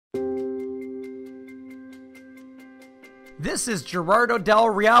This is Gerardo Del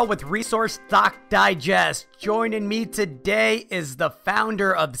Real with Resource Stock Digest. Joining me today is the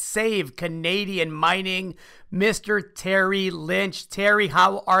founder of Save Canadian Mining, Mr. Terry Lynch. Terry,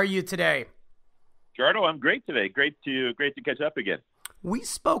 how are you today? Gerardo, I'm great today. Great to catch up again. We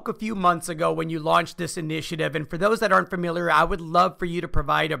spoke a few months ago when you launched this initiative, and for those that aren't familiar, I would love for you to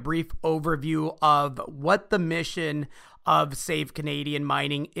provide a brief overview of what the mission of Save Canadian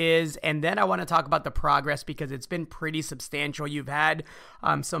Mining is, and then I want to talk about the progress because it's been pretty substantial. You've had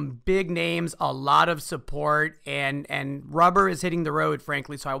some big names, a lot of support, and rubber is hitting the road,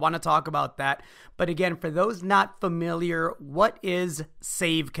 frankly, so I want to talk about that. But again, for those not familiar, what is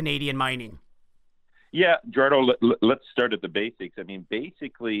Save Canadian Mining? Yeah, Gerardo, let's start at the basics. I mean,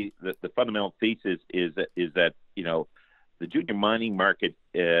 basically, the fundamental thesis is that the junior mining market,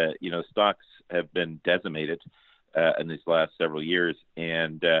 stocks have been decimated in these last several years,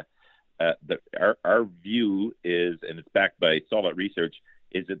 and our view is, and it's backed by solid research,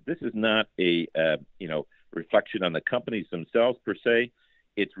 is that this is not a reflection on the companies themselves per se.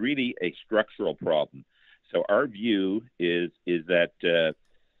 It's really a structural problem. So our view is that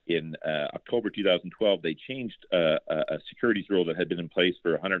in October 2012, they changed a securities rule that had been in place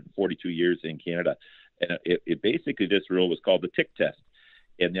for 142 years in Canada. And it basically, this rule was called the tick test.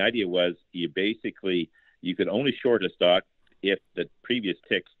 And the idea was you could only short a stock if the previous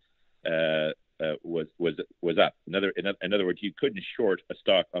tick was up. In other words, you couldn't short a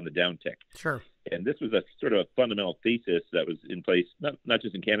stock on the down tick. Sure. And this was a sort of fundamental thesis that was in place, not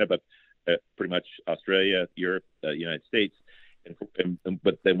just in Canada, but pretty much Australia, Europe, United States.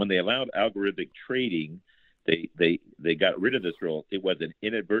 But then when they allowed algorithmic trading, they got rid of this rule. It was an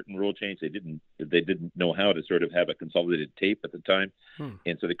inadvertent rule change. They didn't know how to sort of have a consolidated tape at the time,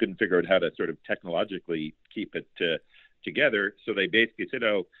 and so they couldn't figure out how to sort of technologically keep it together. So they basically said,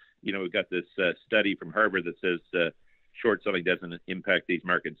 we've got this study from Harvard that says short selling doesn't impact these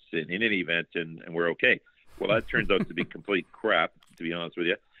markets in any event, and we're okay. Well, that turns out to be complete crap, to be honest with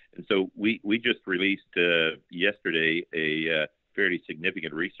you. And so we just released yesterday a fairly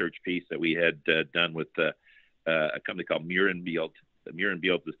significant research piece that we had done with a company called Muir & Beald. Muir &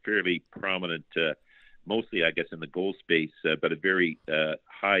 Beald is fairly prominent, mostly, I guess, in the gold space, but a very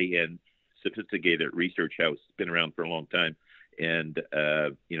high-end, sophisticated research house. Been around for a long time, and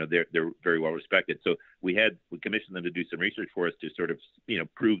they're very well respected. So we commissioned them to do some research for us to sort of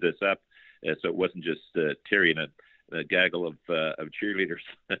prove this up, so it wasn't just Terry and a gaggle of cheerleaders.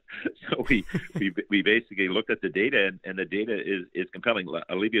 So we basically looked at the data, and the data is compelling.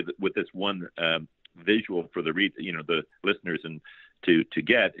 I'll leave you with this one visual for the listeners and to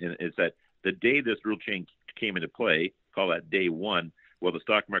get, and is that the day this rule change came into play, call that day one. Well, the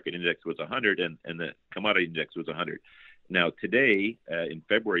stock market index was 100, and the commodity index was 100. Now today, in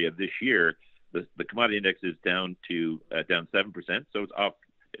February of this year, the commodity index is down 7%, so it's off.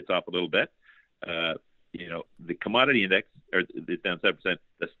 It's off a little bit. The commodity index is down 7%.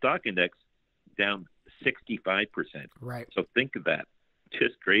 The stock index down 65%. Right. So think of that.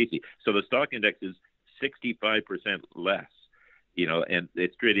 Just crazy. So the stock index is 65% less. And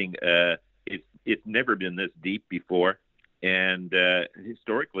it's trading. It's never been this deep before. And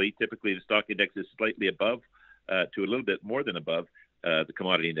historically, typically the stock index is slightly above, to a little bit more than above the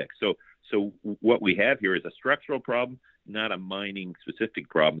commodity index. So what we have here is a structural problem, not a mining specific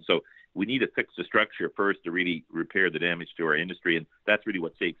problem. So we need to fix the structure first to really repair the damage to our industry. And that's really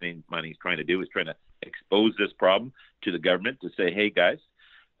what Save Canadian Mining is trying to do, is trying to expose this problem to the government to say, hey, guys,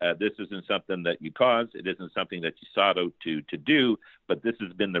 this isn't something that you caused. It isn't something that you sought out to do, but this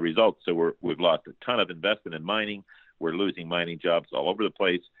has been the result. So we've lost a ton of investment in mining. We're losing mining jobs all over the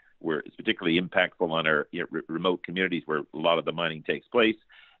place. It's particularly impactful on our remote communities where a lot of the mining takes place.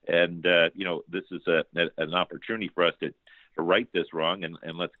 And, this is an opportunity for us to right this wrong, and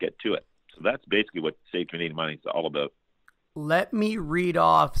let's get to it. So that's basically what Save Canadian Mining is all about. Let me read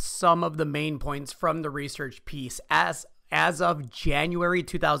off some of the main points from the research piece. As of January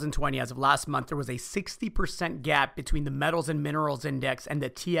 2020, as of last month, there was a 60% gap between the Metals and Minerals Index and the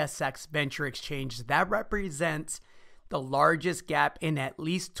TSX Venture Exchange. That represents the largest gap in at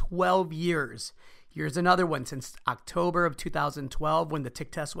least 12 years. Here's another one. Since October of 2012, when the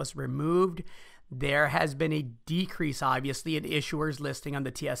tick test was removed, there has been a decrease, obviously, in issuers listing on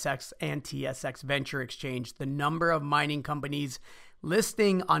the TSX and TSX Venture Exchange. The number of mining companies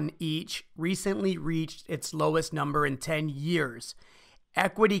listing on each recently reached its lowest number in 10 years.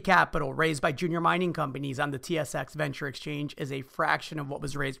 Equity capital raised by junior mining companies on the TSX Venture Exchange is a fraction of what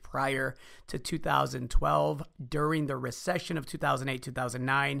was raised prior to 2012. During the recession of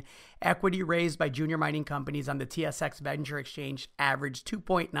 2008-2009, equity raised by junior mining companies on the TSX Venture Exchange averaged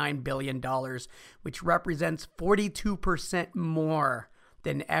 $2.9 billion, which represents 42% more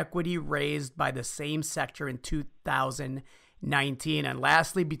than equity raised by the same sector in 2019. And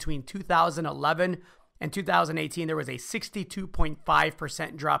lastly, between 2011 and 2018, there was a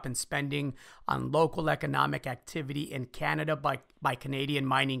 62.5% drop in spending on local economic activity in Canada by Canadian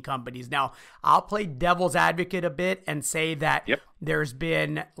mining companies. Now, I'll play devil's advocate a bit and say that there's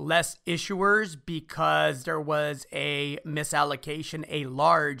been less issuers because there was a misallocation, a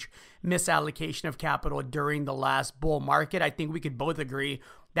large misallocation of capital during the last bull market. I think we could both agree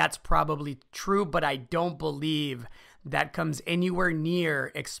that's probably true, but I don't believe that comes anywhere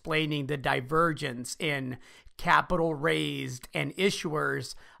near explaining the divergence in capital raised and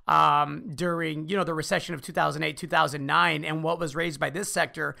issuers during, the recession of 2008, 2009, and what was raised by this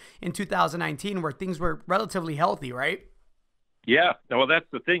sector in 2019, where things were relatively healthy, right? Yeah, well, that's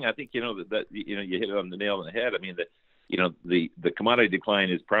the thing. I think you hit it on the nail on the head. I mean, the commodity decline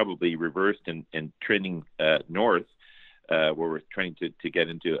is probably reversed and trending north, where we're trying to get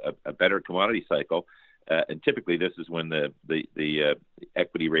into a better commodity cycle. And typically, this is when the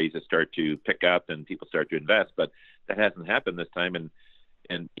equity raises start to pick up and people start to invest. But that hasn't happened this time. And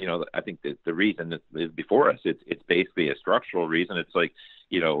I think that the reason that is before us, it's basically a structural reason. It's like,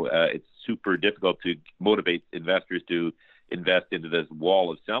 it's super difficult to motivate investors to invest into this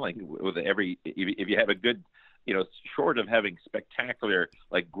wall of selling. If you have a good, short of having spectacular,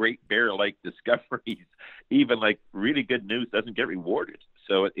 like Great Bear-like discoveries, even like really good news doesn't get rewarded.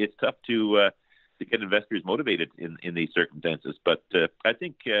 So it's tough to get investors motivated in these circumstances. But I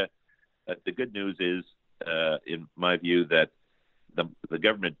think the good news is, in my view, that the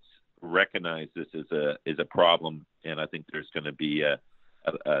government recognize this is a problem, and I think there's going to be a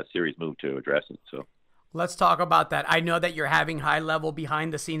serious move to address it. So let's talk about that. I know that you're having high-level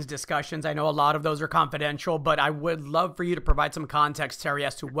behind-the-scenes discussions. I know a lot of those are confidential, but I would love for you to provide some context, Terry,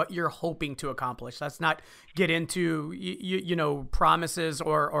 as to what you're hoping to accomplish. Let's not get into, promises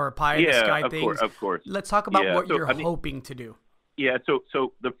or pie-in-the-sky things. Of course. Let's talk about what you're hoping to do. Yeah, so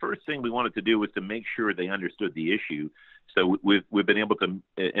the first thing we wanted to do was to make sure they understood the issue. So we've been able to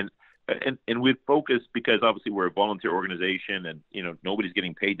and we've focused, because obviously we're a volunteer organization, and nobody's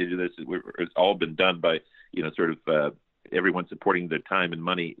getting paid to do this. It's all been done by everyone supporting their time and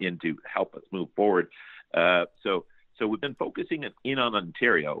money in to help us move forward. So we've been focusing in on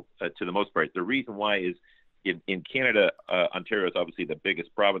Ontario to the most part. The reason why is in Canada, Ontario is obviously the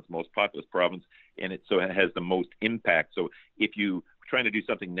biggest province, most populous province, and it has the most impact. So if you're trying to do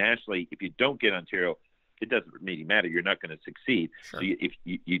something nationally, if you don't get Ontario, it doesn't really matter. You're not going to succeed. Sure. So if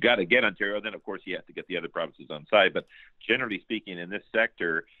you got to get Ontario, then of course you have to get the other provinces on side. But generally speaking, in this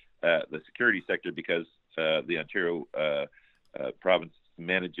sector, the security sector, because the Ontario province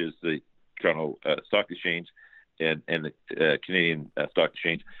manages the Toronto Stock Exchange and the Canadian Stock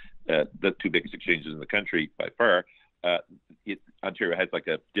Exchange, the two biggest exchanges in the country by far, Ontario has like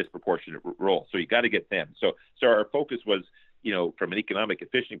a disproportionate role. So you got to get them. So our focus was, from an economic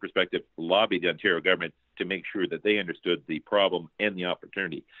efficiency perspective, lobby the Ontario government to make sure that they understood the problem and the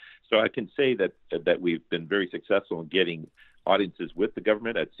opportunity. So I can say that we've been very successful in getting audiences with the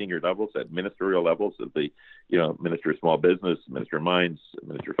government at senior levels, at ministerial levels, of the Minister of Small Business, Minister of Mines,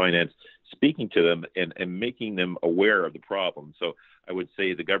 Minister of Finance, speaking to them and making them aware of the problem. So I would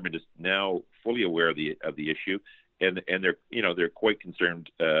say the government is now fully aware of the issue, and they're quite concerned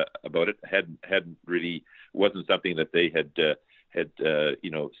about it. Wasn't something that they had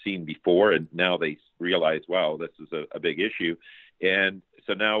seen before, and now they realize, wow, this is a big issue. And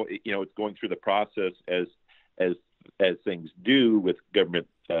so now it's going through the process as things do with government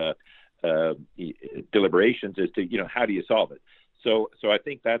deliberations as to how do you solve it. So I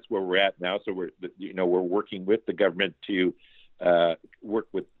think that's where we're at now. So we're working with the government to work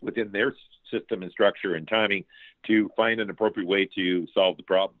within their system and structure and timing to find an appropriate way to solve the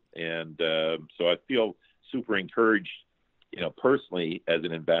problem. And so I feel super encouraged, personally as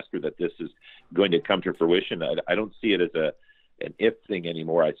an investor, that this is going to come to fruition. I don't see it as an if thing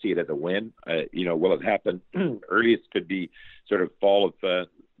anymore. I see it as a when. Will it happen? Earliest could be sort of fall of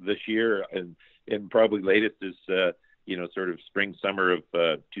this year, and probably latest is sort of spring, summer of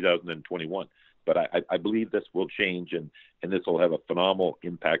 2021. But I believe this will change, and this will have a phenomenal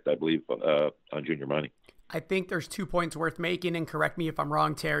impact, I believe, on junior mining. I think there's 2 points worth making, and correct me if I'm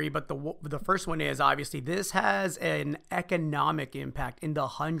wrong, Terry, but the first one is obviously this has an economic impact in the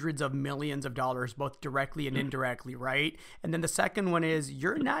hundreds of millions of dollars, both directly and indirectly, right? And then the second one is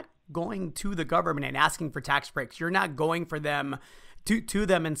you're not going to the government and asking for tax breaks. You're not going for them to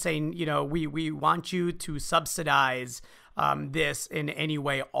them and saying, we want you to subsidize this in any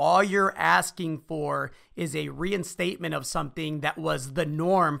way. All you're asking for is a reinstatement of something that was the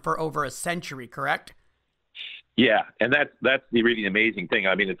norm for over a century, correct? Yeah, and that's the really amazing thing.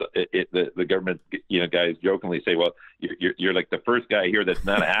 I mean, the government, guys jokingly say, "Well, you're like the first guy here that's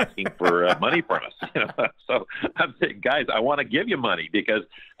not asking for money from us." So I'm saying, guys, I want to give you money because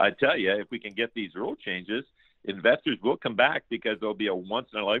I tell you, if we can get these rule changes, investors will come back because there'll be a once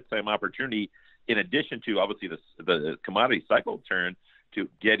in a lifetime opportunity, in addition to obviously the commodity cycle turn, to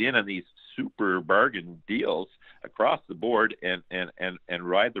get in on these super bargain deals across the board and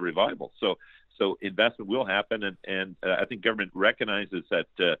ride the revival. So investment will happen, and I think government recognizes that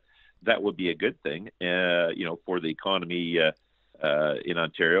that would be a good thing, for the economy in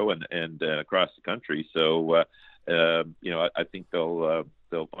Ontario and across the country. So, I think they'll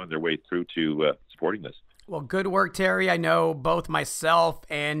find their way through to supporting this. Well, good work, Terry. I know both myself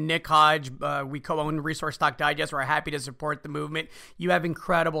and Nick Hodge, we co-own Resource Stock Digest. We're happy to support the movement. You have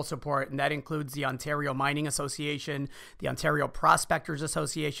incredible support, and that includes the Ontario Mining Association, the Ontario Prospectors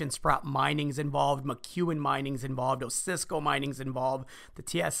Association, Sprott Mining's involved, McEwen Mining's involved, Osisko Mining's involved, the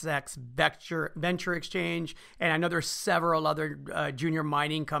TSX Venture Exchange, and I know there's several other junior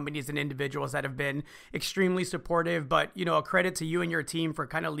mining companies and individuals that have been extremely supportive. But, a credit to you and your team for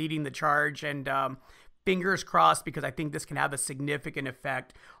kind of leading the charge, and fingers crossed, because I think this can have a significant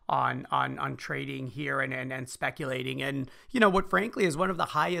effect on trading here and speculating. And, what frankly is one of the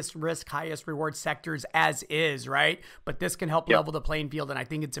highest risk, highest reward sectors as is, right? But this can help level the playing field, and I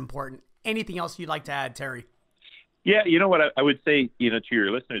think it's important. Anything else you'd like to add, Terry? Yeah, you know what I would say, to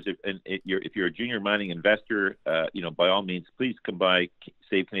your listeners, if you're a junior mining investor, by all means, please come by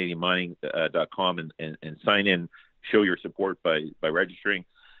SaveCanadianMining.com and sign in, show your support by registering.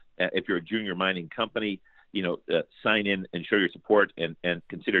 If you're a junior mining company, sign in and show your support and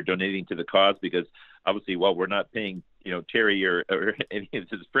consider donating to the cause, because obviously, while we're not paying, Terry or any of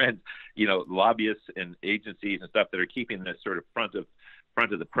his friends, lobbyists and agencies and stuff that are keeping this sort of front of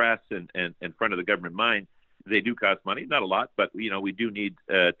the press and front of the government mind, they do cost money. Not a lot, but, we do need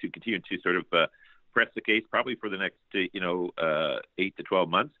to continue to sort of press the case probably for the next, 8 to 12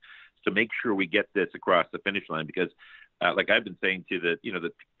 months to make sure we get this across the finish line, because like I've been saying to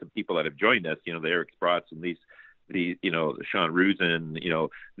the people that have joined us, the Eric Sprotts and the Sean Ruzin,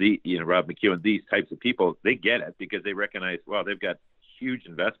 Rob McEwen, these types of people, they get it because they recognize, well, they've got huge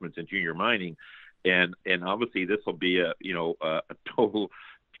investments in junior mining, and obviously this will be a total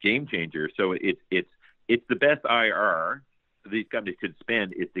game changer. So it's the best IR these companies could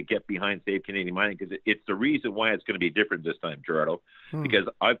spend is to get behind Save Canadian Mining, because it's the reason why it's going to be different this time, Gerardo. Because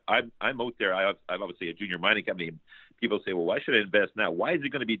I'm out there. I'm obviously a junior mining company. People say, well, why should I invest now? Why is it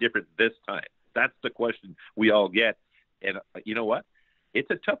going to be different this time? That's the question we all get. And you know what? It's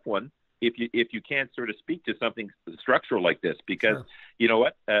a tough one if you can't sort of speak to something structural like this, because you know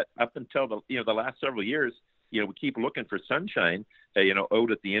what? Up until the last several years, we keep looking for sunshine,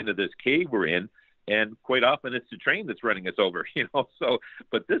 out at the end of this cave we're in. And quite often it's the train that's running us over, So,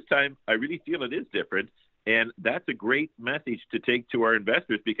 but this time I really feel it is different. And that's a great message to take to our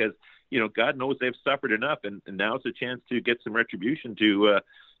investors, because, God knows they've suffered enough. And now's a chance to get some retribution to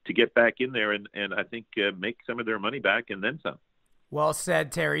get back in there and I think make some of their money back and then some. Well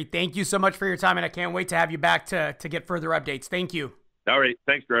said, Terry. Thank you so much for your time. And I can't wait to have you back to get further updates. Thank you. All right.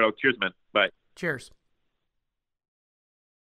 Thanks, Gerardo. Cheers, man. Bye. Cheers.